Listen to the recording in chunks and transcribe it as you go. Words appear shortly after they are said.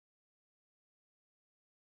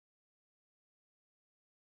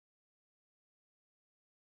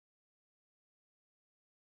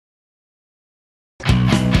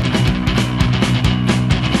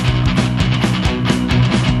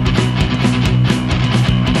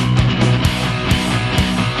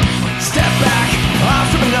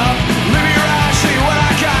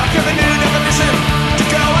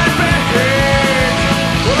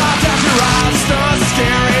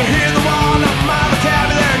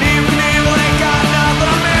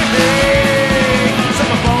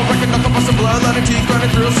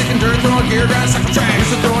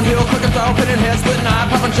tongue, pinning head, splitting eye,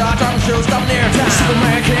 popping jaw, dropping shows, stopping air time.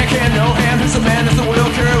 Superman can't, no hand. Who's the man? Is the will,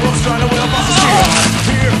 carry wolves, trying to will, boss is here.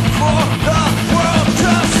 Here for the world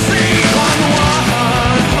to see. I'm the one,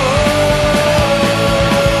 oh,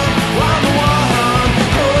 I'm the one,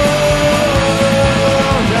 oh,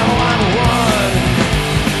 now I'm the one.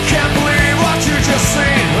 Can't believe what you just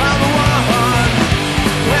seen. I'm the one.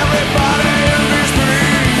 Everybody envies me.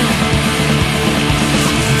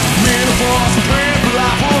 Me the force and dream for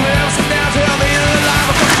life will never sit down till the end of the life.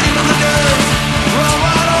 I'm fucking in the dirt. Run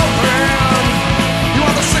wide open. You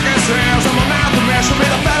want the sickest hands? I'm a mouth to mesh. You'll be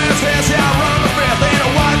the fattest hands. Yeah, I run the fifth. Ain't a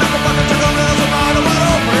wide knuckle fucking tickle nails. I'm wide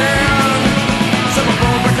open. Set my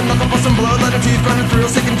phone, breaking knuckle, busting blood, letting teeth grinding through,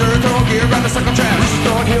 sticking dirt, throwing gear, around the sucker trap. This is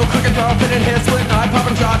throwing heel, clicking thumb, pinning head, splitting eye,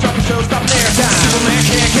 popping jaw, dropping shows, stopping air time. Superman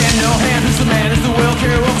can't, no hand. Who's the man? Is the will,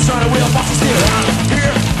 carry wolves, trying to wheel, boss is here.